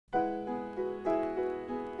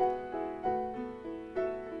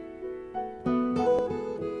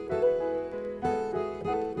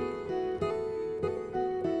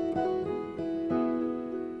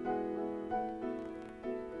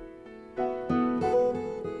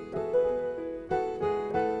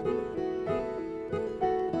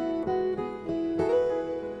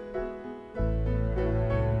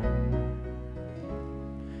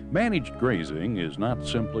Managed grazing is not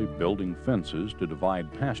simply building fences to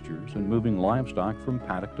divide pastures and moving livestock from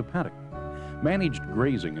paddock to paddock. Managed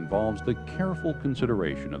grazing involves the careful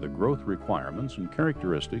consideration of the growth requirements and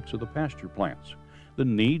characteristics of the pasture plants, the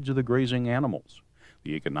needs of the grazing animals,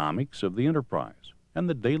 the economics of the enterprise, and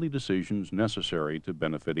the daily decisions necessary to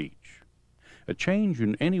benefit each. A change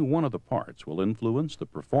in any one of the parts will influence the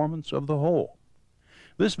performance of the whole.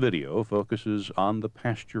 This video focuses on the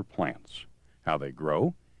pasture plants, how they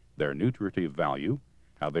grow, their nutritive value,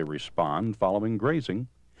 how they respond following grazing,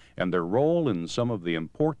 and their role in some of the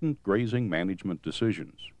important grazing management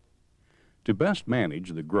decisions. To best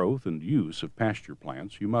manage the growth and use of pasture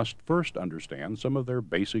plants, you must first understand some of their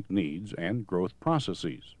basic needs and growth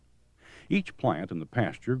processes. Each plant in the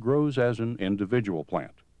pasture grows as an individual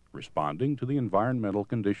plant, responding to the environmental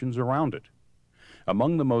conditions around it.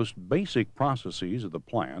 Among the most basic processes of the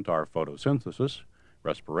plant are photosynthesis,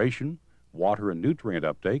 respiration, water and nutrient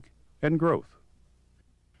uptake, and growth.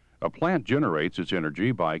 A plant generates its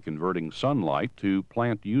energy by converting sunlight to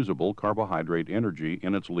plant-usable carbohydrate energy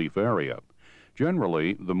in its leaf area.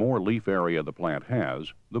 Generally, the more leaf area the plant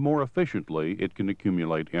has, the more efficiently it can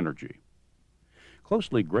accumulate energy.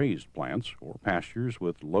 Closely grazed plants, or pastures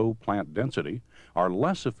with low plant density, are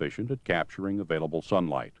less efficient at capturing available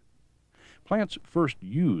sunlight. Plants first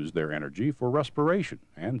use their energy for respiration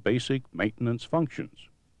and basic maintenance functions.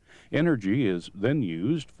 Energy is then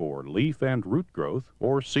used for leaf and root growth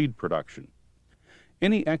or seed production.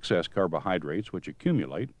 Any excess carbohydrates which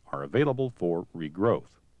accumulate are available for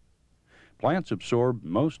regrowth. Plants absorb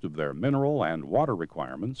most of their mineral and water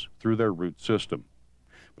requirements through their root system.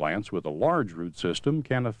 Plants with a large root system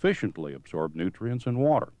can efficiently absorb nutrients and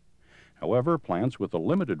water. However, plants with a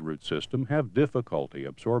limited root system have difficulty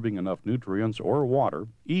absorbing enough nutrients or water,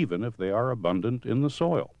 even if they are abundant in the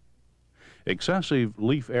soil. Excessive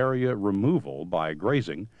leaf area removal by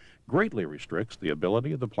grazing greatly restricts the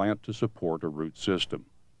ability of the plant to support a root system.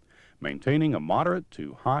 Maintaining a moderate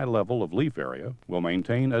to high level of leaf area will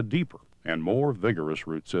maintain a deeper and more vigorous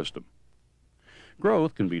root system.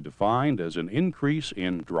 Growth can be defined as an increase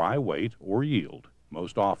in dry weight or yield,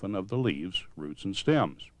 most often of the leaves, roots, and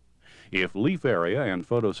stems. If leaf area and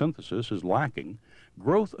photosynthesis is lacking,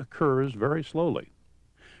 growth occurs very slowly.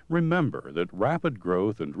 Remember that rapid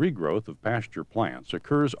growth and regrowth of pasture plants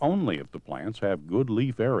occurs only if the plants have good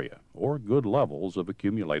leaf area or good levels of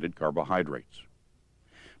accumulated carbohydrates.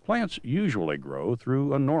 Plants usually grow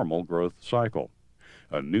through a normal growth cycle.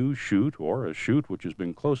 A new shoot or a shoot which has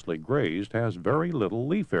been closely grazed has very little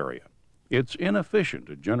leaf area. It's inefficient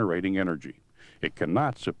at generating energy. It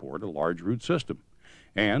cannot support a large root system,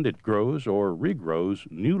 and it grows or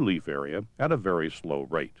regrows new leaf area at a very slow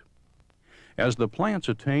rate. As the plants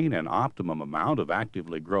attain an optimum amount of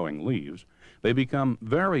actively growing leaves, they become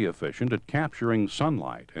very efficient at capturing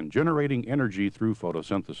sunlight and generating energy through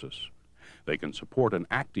photosynthesis. They can support an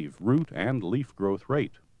active root and leaf growth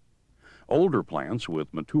rate. Older plants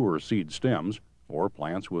with mature seed stems, or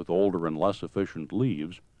plants with older and less efficient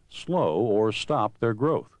leaves, slow or stop their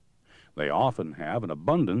growth. They often have an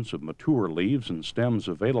abundance of mature leaves and stems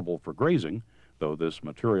available for grazing, though this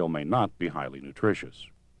material may not be highly nutritious.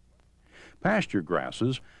 Pasture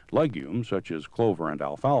grasses, legumes such as clover and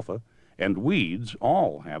alfalfa, and weeds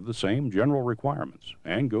all have the same general requirements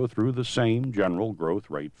and go through the same general growth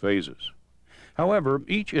rate phases. However,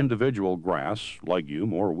 each individual grass,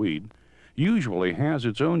 legume, or weed usually has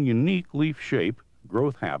its own unique leaf shape,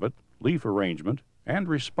 growth habit, leaf arrangement, and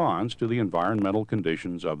responds to the environmental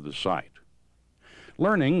conditions of the site.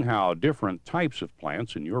 Learning how different types of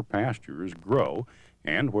plants in your pastures grow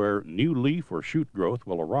and where new leaf or shoot growth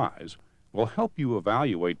will arise will help you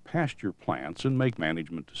evaluate pasture plants and make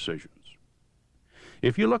management decisions.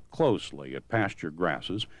 If you look closely at pasture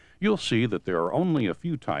grasses, you'll see that there are only a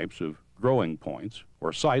few types of growing points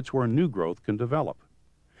or sites where new growth can develop.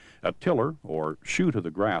 A tiller or shoot of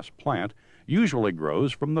the grass plant usually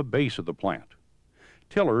grows from the base of the plant.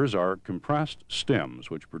 Tillers are compressed stems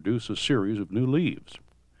which produce a series of new leaves.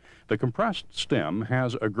 The compressed stem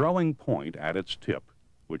has a growing point at its tip,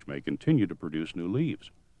 which may continue to produce new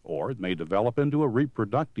leaves, or it may develop into a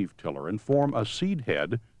reproductive tiller and form a seed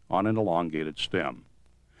head on an elongated stem.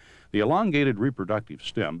 The elongated reproductive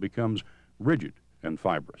stem becomes rigid and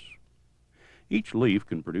fibrous. Each leaf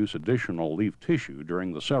can produce additional leaf tissue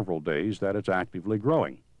during the several days that it's actively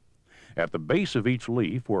growing. At the base of each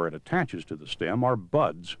leaf, where it attaches to the stem, are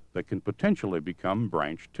buds that can potentially become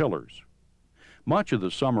branch tillers. Much of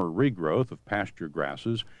the summer regrowth of pasture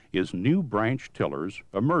grasses is new branch tillers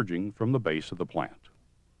emerging from the base of the plant.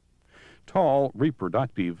 Tall,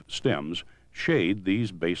 reproductive stems shade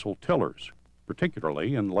these basal tillers,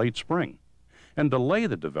 particularly in late spring. and delay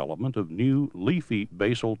the development of new leafy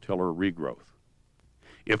basal tiller regrowth.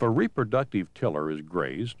 If a reproductive tiller is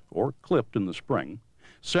grazed or clipped in the spring,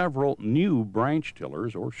 several new branch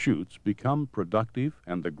tillers or shoots become productive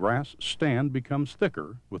and the grass stand becomes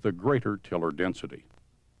thicker with a greater tiller density.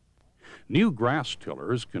 New grass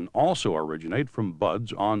tillers can also originate from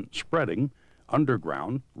buds on spreading,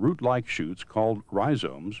 underground, root-like shoots called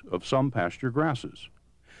rhizomes of some pasture grasses.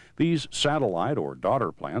 These satellite or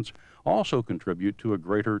daughter plants also contribute to a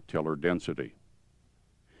greater tiller density.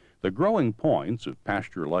 The growing points of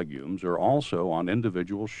pasture legumes are also on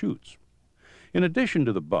individual shoots. In addition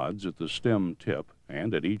to the buds at the stem tip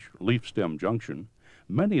and at each leaf stem junction,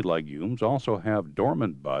 many legumes also have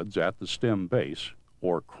dormant buds at the stem base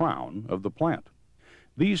or crown of the plant.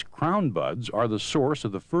 These crown buds are the source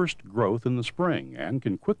of the first growth in the spring and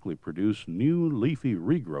can quickly produce new leafy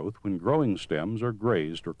regrowth when growing stems are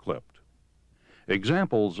grazed or clipped.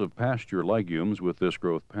 Examples of pasture legumes with this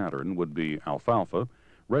growth pattern would be alfalfa,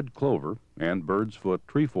 red clover, and bird's foot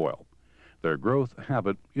trefoil. Their growth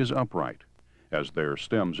habit is upright. As their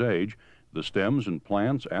stems age, the stems and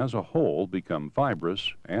plants as a whole become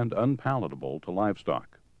fibrous and unpalatable to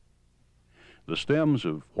livestock. The stems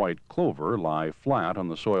of white clover lie flat on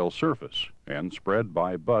the soil surface and spread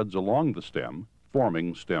by buds along the stem,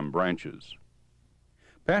 forming stem branches.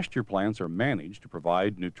 Pasture plants are managed to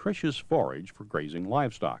provide nutritious forage for grazing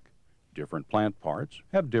livestock. Different plant parts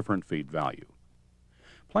have different feed value.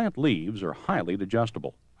 Plant leaves are highly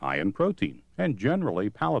digestible, high in protein, and generally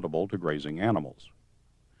palatable to grazing animals.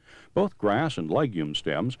 Both grass and legume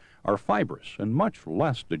stems are fibrous and much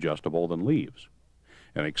less digestible than leaves.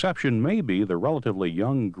 An exception may be the relatively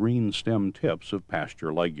young green stem tips of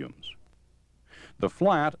pasture legumes. The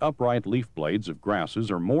flat, upright leaf blades of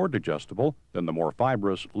grasses are more digestible than the more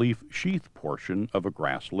fibrous leaf sheath portion of a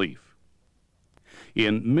grass leaf.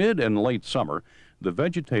 In mid and late summer, the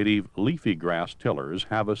vegetative leafy grass tillers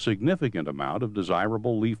have a significant amount of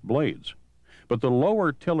desirable leaf blades, but the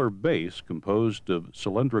lower tiller base, composed of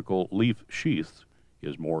cylindrical leaf sheaths,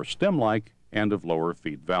 is more stem-like and of lower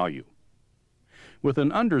feed value. With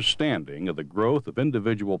an understanding of the growth of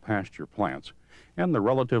individual pasture plants and the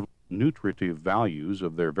relative nutritive values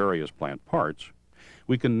of their various plant parts,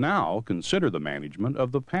 we can now consider the management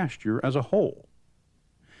of the pasture as a whole.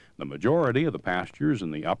 The majority of the pastures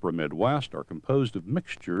in the upper Midwest are composed of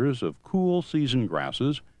mixtures of cool season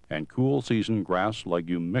grasses and cool season grass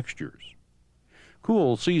legume mixtures.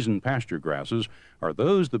 Cool season pasture grasses are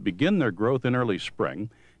those that begin their growth in early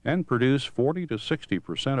spring and produce 40 to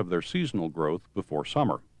 60% of their seasonal growth before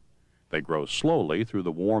summer. They grow slowly through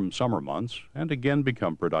the warm summer months and again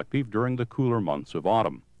become productive during the cooler months of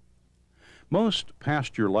autumn. Most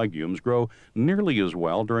pasture legumes grow nearly as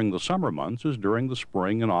well during the summer months as during the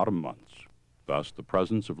spring and autumn months. Thus, the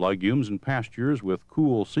presence of legumes in pastures with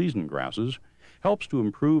cool season grasses helps to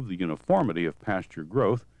improve the uniformity of pasture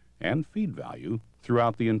growth and feed value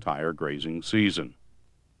throughout the entire grazing season.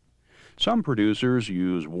 Some producers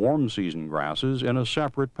use warm season grasses in a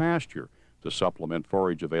separate pasture to supplement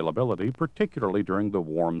forage availability, particularly during the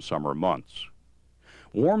warm summer months.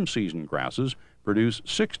 Warm season grasses produce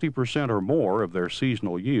 60% or more of their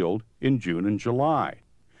seasonal yield in June and July,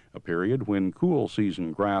 a period when cool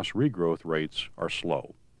season grass regrowth rates are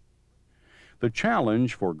slow. The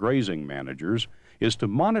challenge for grazing managers is to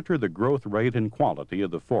monitor the growth rate and quality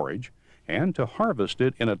of the forage and to harvest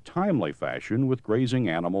it in a timely fashion with grazing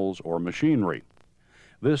animals or machinery.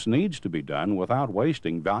 This needs to be done without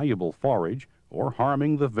wasting valuable forage or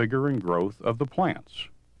harming the vigor and growth of the plants.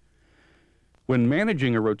 When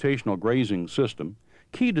managing a rotational grazing system,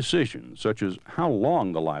 key decisions such as how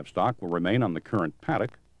long the livestock will remain on the current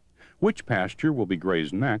paddock, which pasture will be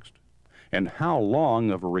grazed next, and how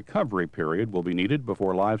long of a recovery period will be needed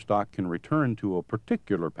before livestock can return to a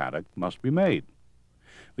particular paddock must be made.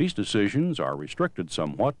 These decisions are restricted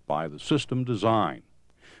somewhat by the system design.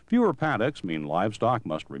 Fewer paddocks mean livestock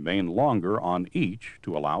must remain longer on each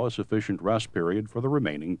to allow a sufficient rest period for the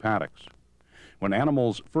remaining paddocks. When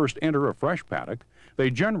animals first enter a fresh paddock, they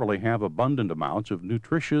generally have abundant amounts of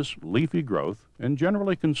nutritious, leafy growth and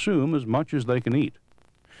generally consume as much as they can eat.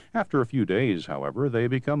 After a few days, however, they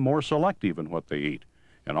become more selective in what they eat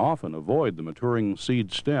and often avoid the maturing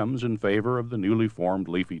seed stems in favor of the newly formed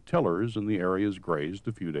leafy tillers in the areas grazed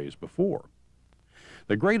a few days before.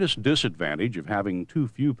 The greatest disadvantage of having too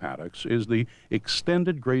few paddocks is the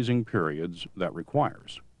extended grazing periods that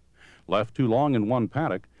requires. Left too long in one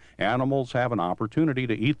paddock, animals have an opportunity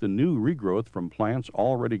to eat the new regrowth from plants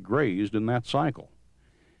already grazed in that cycle.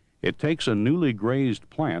 It takes a newly grazed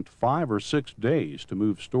plant 5 or 6 days to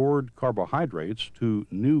move stored carbohydrates to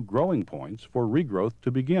new growing points for regrowth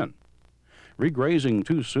to begin. Regrazing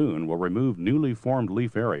too soon will remove newly formed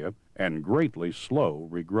leaf area and greatly slow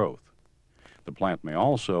regrowth. The plant may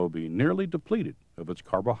also be nearly depleted of its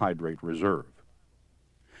carbohydrate reserve.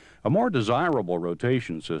 A more desirable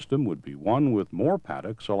rotation system would be one with more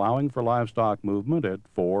paddocks allowing for livestock movement at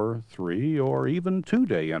 4, 3, or even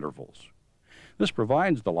 2-day intervals. This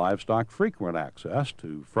provides the livestock frequent access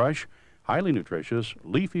to fresh, highly nutritious,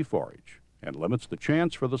 leafy forage and limits the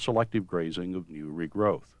chance for the selective grazing of new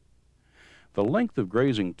regrowth. The length of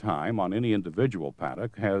grazing time on any individual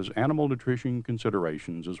paddock has animal nutrition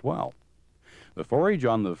considerations as well. The forage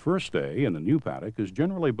on the first day in a new paddock is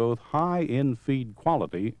generally both high in feed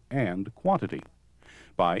quality and quantity.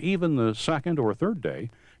 By even the second or third day,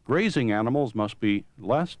 grazing animals must be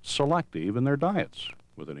less selective in their diets,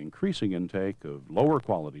 with an increasing intake of lower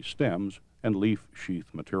quality stems and leaf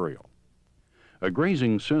sheath material. A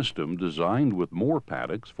grazing system designed with more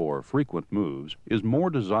paddocks for frequent moves is more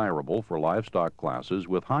desirable for livestock classes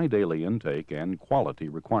with high daily intake and quality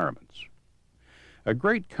requirements. A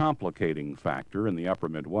great complicating factor in the upper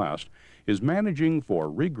Midwest is managing for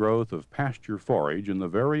regrowth of pasture forage in the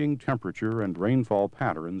varying temperature and rainfall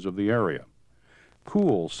patterns of the area.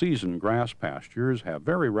 Cool season grass pastures have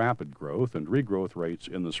very rapid growth and regrowth rates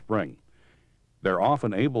in the spring. They're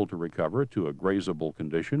often able to recover to a grazable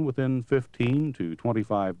condition within 15 to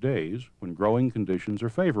 25 days when growing conditions are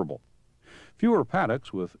favorable. Fewer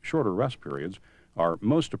paddocks with shorter rest periods are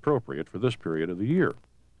most appropriate for this period of the year.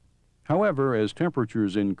 However, as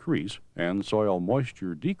temperatures increase and soil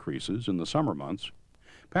moisture decreases in the summer months,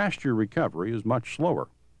 pasture recovery is much slower.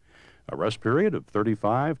 A rest period of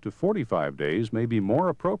 35 to 45 days may be more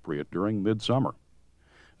appropriate during midsummer.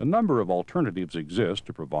 A number of alternatives exist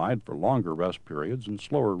to provide for longer rest periods and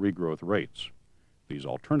slower regrowth rates. These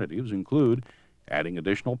alternatives include adding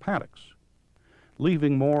additional paddocks,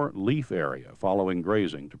 leaving more leaf area following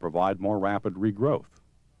grazing to provide more rapid regrowth,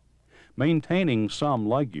 maintaining some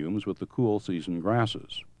legumes with the cool season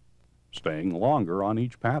grasses, staying longer on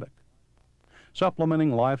each paddock,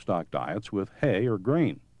 supplementing livestock diets with hay or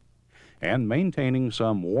grain, and maintaining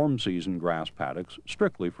some warm season grass paddocks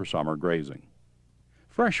strictly for summer grazing.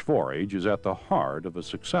 Fresh forage is at the heart of a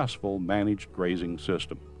successful managed grazing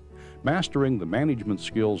system. Mastering the management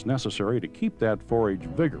skills necessary to keep that forage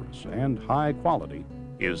vigorous and high quality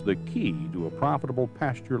is the key to a profitable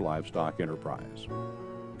pasture livestock enterprise.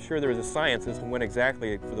 Sure, there is a science as to when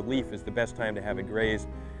exactly for the leaf is the best time to have it grazed.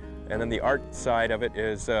 And then the art side of it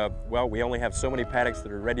is, well, we only have so many paddocks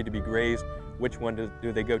that are ready to be grazed. Which one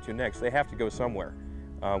do they go to next? They have to go somewhere,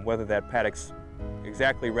 whether that paddock's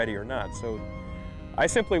exactly ready or not. So I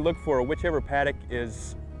simply look for whichever paddock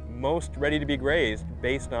is most ready to be grazed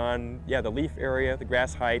based on, the leaf area, the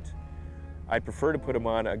grass height. I prefer to put them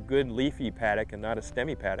on a good leafy paddock and not a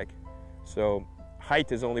stemmy paddock. So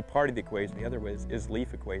height is only part of the equation. The other is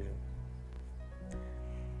leaf equation.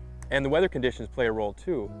 And the weather conditions play a role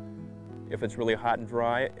too. If it's really hot and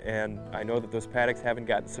dry and I know that those paddocks haven't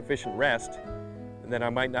gotten sufficient rest, then I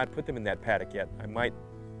might not put them in that paddock yet.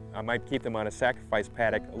 I might keep them on a sacrifice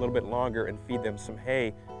paddock a little bit longer and feed them some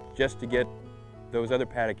hay just to get those other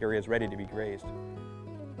paddock areas ready to be grazed.